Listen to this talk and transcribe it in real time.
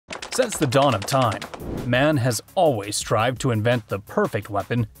Since the dawn of time, man has always strived to invent the perfect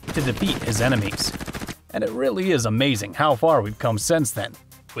weapon to defeat his enemies. And it really is amazing how far we've come since then,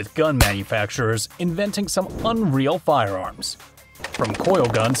 with gun manufacturers inventing some unreal firearms. From coil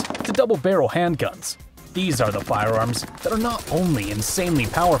guns to double-barrel handguns, these are the firearms that are not only insanely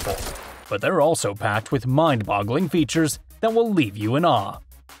powerful, but they're also packed with mind-boggling features that will leave you in awe.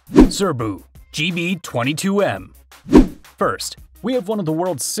 Serbu GB22M. First, we have one of the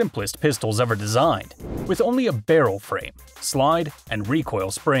world's simplest pistols ever designed, with only a barrel frame, slide, and recoil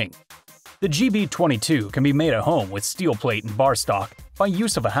spring. The GB22 can be made at home with steel plate and bar stock by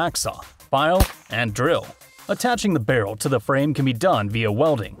use of a hacksaw, file, and drill. Attaching the barrel to the frame can be done via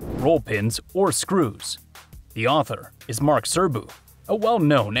welding, roll pins, or screws. The author is Mark Serbu, a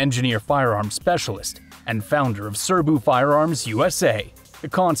well-known engineer firearms specialist and founder of Serbu Firearms USA. The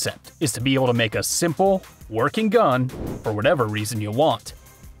concept is to be able to make a simple, working gun for whatever reason you want.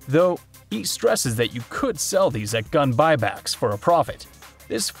 Though, he stresses that you could sell these at gun buybacks for a profit.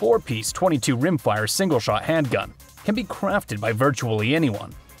 This 4-piece 22 rimfire single-shot handgun can be crafted by virtually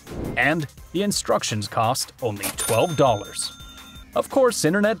anyone. And the instructions cost only $12. Of course,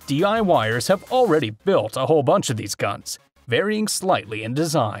 internet DIYers have already built a whole bunch of these guns, varying slightly in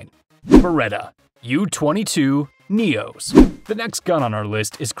design. Beretta U22 Neos. The next gun on our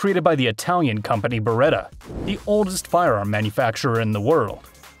list is created by the Italian company Beretta, the oldest firearm manufacturer in the world.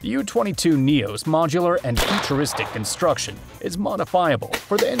 The U22 Neo's modular and futuristic construction is modifiable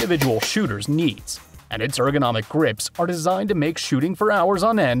for the individual shooter's needs, and its ergonomic grips are designed to make shooting for hours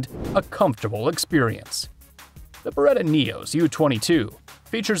on end a comfortable experience. The Beretta Neo's U22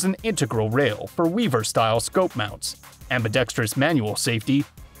 features an integral rail for Weaver-style scope mounts, ambidextrous manual safety,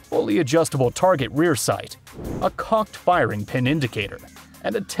 fully adjustable target rear sight, a cocked firing pin indicator,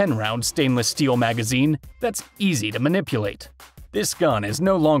 and a 10-round stainless steel magazine that's easy to manipulate. This gun is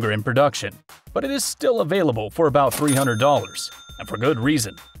no longer in production, but it is still available for about $300, and for good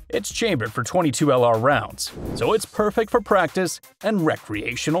reason. It's chambered for 22 LR rounds, so it's perfect for practice and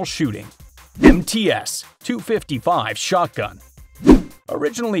recreational shooting. MTS 255 Shotgun.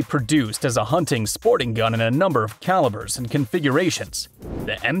 Originally produced as a hunting sporting gun in a number of calibers and configurations,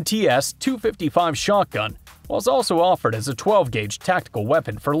 the MTS 255 shotgun was also offered as a 12-gauge tactical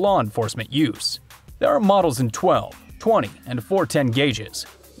weapon for law enforcement use. There are models in 12, 20, and 410 gauges,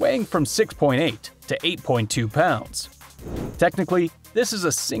 weighing from 6.8 to 8.2 pounds. Technically, this is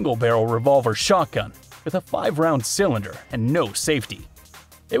a single-barrel revolver shotgun with a 5-round cylinder and no safety.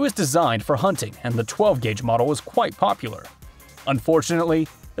 It was designed for hunting, and the 12-gauge model was quite popular. Unfortunately,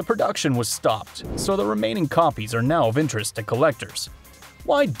 the production was stopped, so the remaining copies are now of interest to collectors.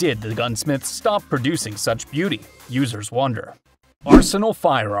 Why did the gunsmiths stop producing such beauty? Users wonder. Arsenal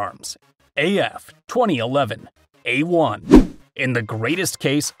Firearms AF 2011 A1. In the greatest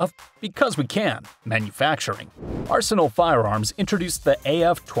case of because we can manufacturing, Arsenal Firearms introduced the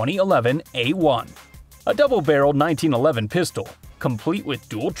AF 2011 A1, a double-barreled 1911 pistol, complete with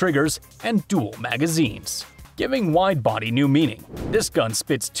dual triggers and dual magazines. Giving wide-body new meaning, this gun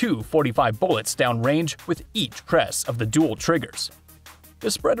spits 2 45 bullets downrange with each press of the dual triggers. The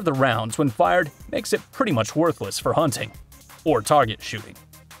spread of the rounds when fired makes it pretty much worthless for hunting or target shooting.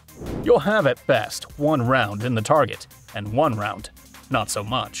 You'll have at best 1 round in the target, and 1 round not so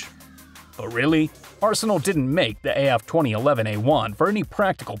much. But really, Arsenal didn't make the AF 2011 A1 for any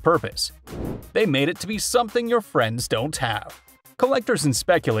practical purpose. They made it to be something your friends don't have. Collectors and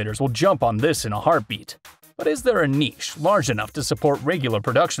speculators will jump on this in a heartbeat. But is there a niche large enough to support regular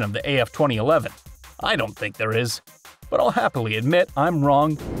production of the AF 2011? I don't think there is. But I'll happily admit I'm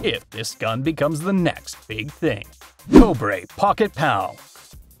wrong if this gun becomes the next big thing. Cobra Pocket Pal.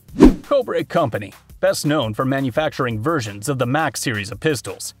 Cobra Company, best known for manufacturing versions of the Mac series of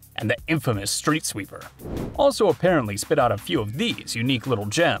pistols and the infamous Street Sweeper, also apparently spit out a few of these unique little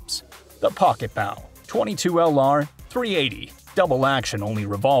gems. The Pocket Pal 22 LR 380 double-action only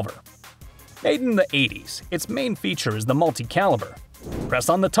revolver. Made in the 80s, its main feature is the multi-caliber. Press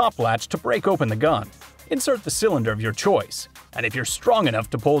on the top latch to break open the gun. Insert the cylinder of your choice, and if you're strong enough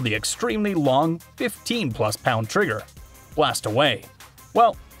to pull the extremely long 15+ pound trigger, blast away.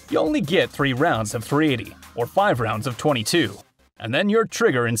 Well, you only get 3 rounds of 380 or 5 rounds of 22, and then your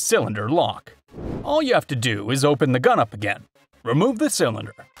trigger and cylinder lock. All you have to do is open the gun up again, remove the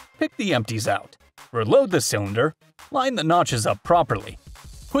cylinder, pick the empties out, reload the cylinder, line the notches up properly,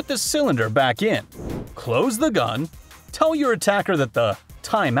 put the cylinder back in, close the gun, tell your attacker that the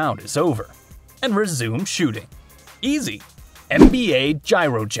timeout is over, and resume shooting. Easy. NBA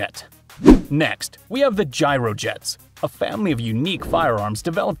Gyrojet. Next, we have the Gyrojets, a family of unique firearms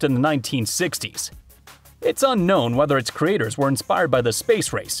developed in the 1960s. It's unknown whether its creators were inspired by the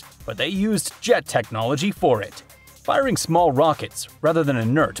space race, but they used jet technology for it. Firing small rockets rather than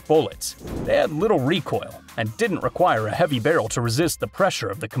inert bullets, they had little recoil and didn't require a heavy barrel to resist the pressure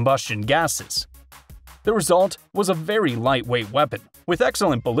of the combustion gases. The result was a very lightweight weapon with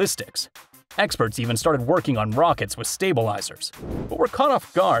excellent ballistics. Experts even started working on rockets with stabilizers, but were caught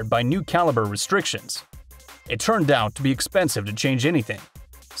off guard by new caliber restrictions. It turned out to be expensive to change anything,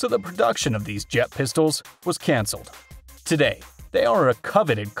 so the production of these jet pistols was cancelled. Today, they are a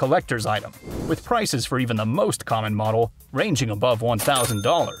coveted collector's item, with prices for even the most common model ranging above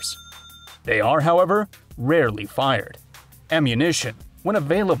 $1,000. They are, however, rarely fired. Ammunition, when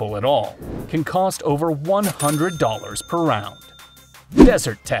available at all, can cost over $100 per round.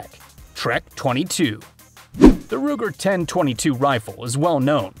 Desert Tech Trek 22. The Ruger 1022 rifle is well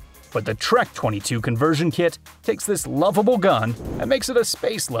known, but the Trek 22 conversion kit takes this lovable gun and makes it a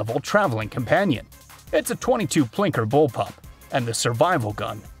space-level traveling companion. It's a 22 plinker bullpup, and the survival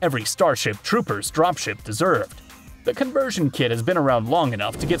gun every Starship Troopers dropship deserved. The conversion kit has been around long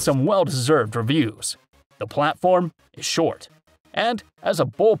enough to get some well-deserved reviews. The platform is short, and as a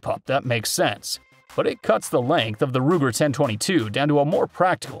bullpup that makes sense, but it cuts the length of the Ruger 1022 down to a more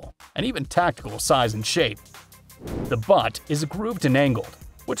practical and even tactical size and shape. The butt is grooved and angled,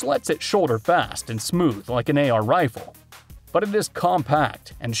 which lets it shoulder fast and smooth like an AR rifle, but it is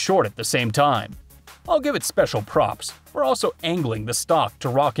compact and short at the same time. I'll give it special props for also angling the stock to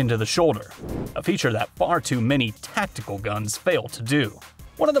rock into the shoulder, a feature that far too many tactical guns fail to do.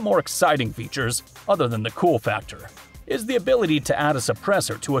 One of the more exciting features, other than the cool factor, is the ability to add a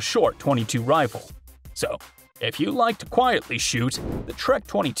suppressor to a short 22 rifle. So, if you like to quietly shoot, the Trek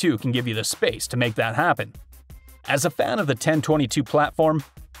 22 can give you the space to make that happen. As a fan of the 1022 platform,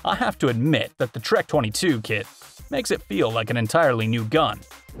 I have to admit that the Trek 22 kit makes it feel like an entirely new gun.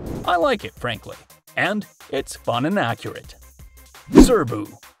 I like it, frankly, and it's fun and accurate.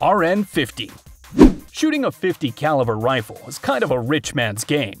 Zerbu RN50. Shooting a .50 caliber rifle is kind of a rich man's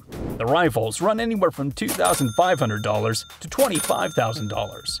game. The rifles run anywhere from $2,500 to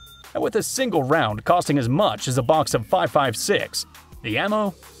 $25,000. And with a single round costing as much as a box of 5.56, the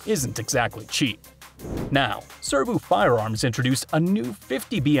ammo isn't exactly cheap. Now, Zerbu Firearms introduced a new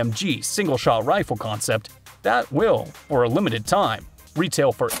 50 BMG single-shot rifle concept that will, for a limited time,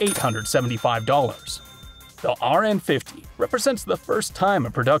 retail for $875. The RN50 represents the first time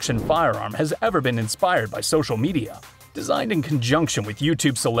a production firearm has ever been inspired by social media. Designed in conjunction with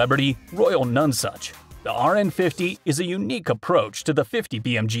YouTube celebrity Royal Nunsuch, the RN50 is a unique approach to the 50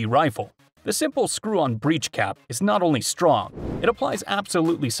 BMG rifle. The simple screw-on breech cap is not only strong, it applies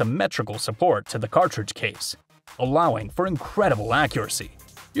absolutely symmetrical support to the cartridge case, allowing for incredible accuracy.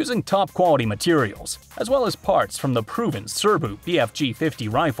 Using top-quality materials, as well as parts from the proven Zerbu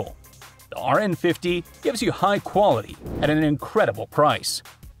BFG-50 rifle, the RN50 gives you high quality at an incredible price.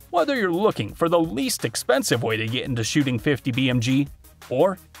 Whether you're looking for the least expensive way to get into shooting 50 BMG,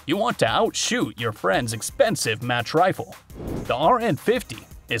 or you want to outshoot your friend's expensive match rifle, the RN50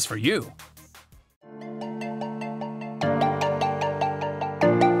 is for you.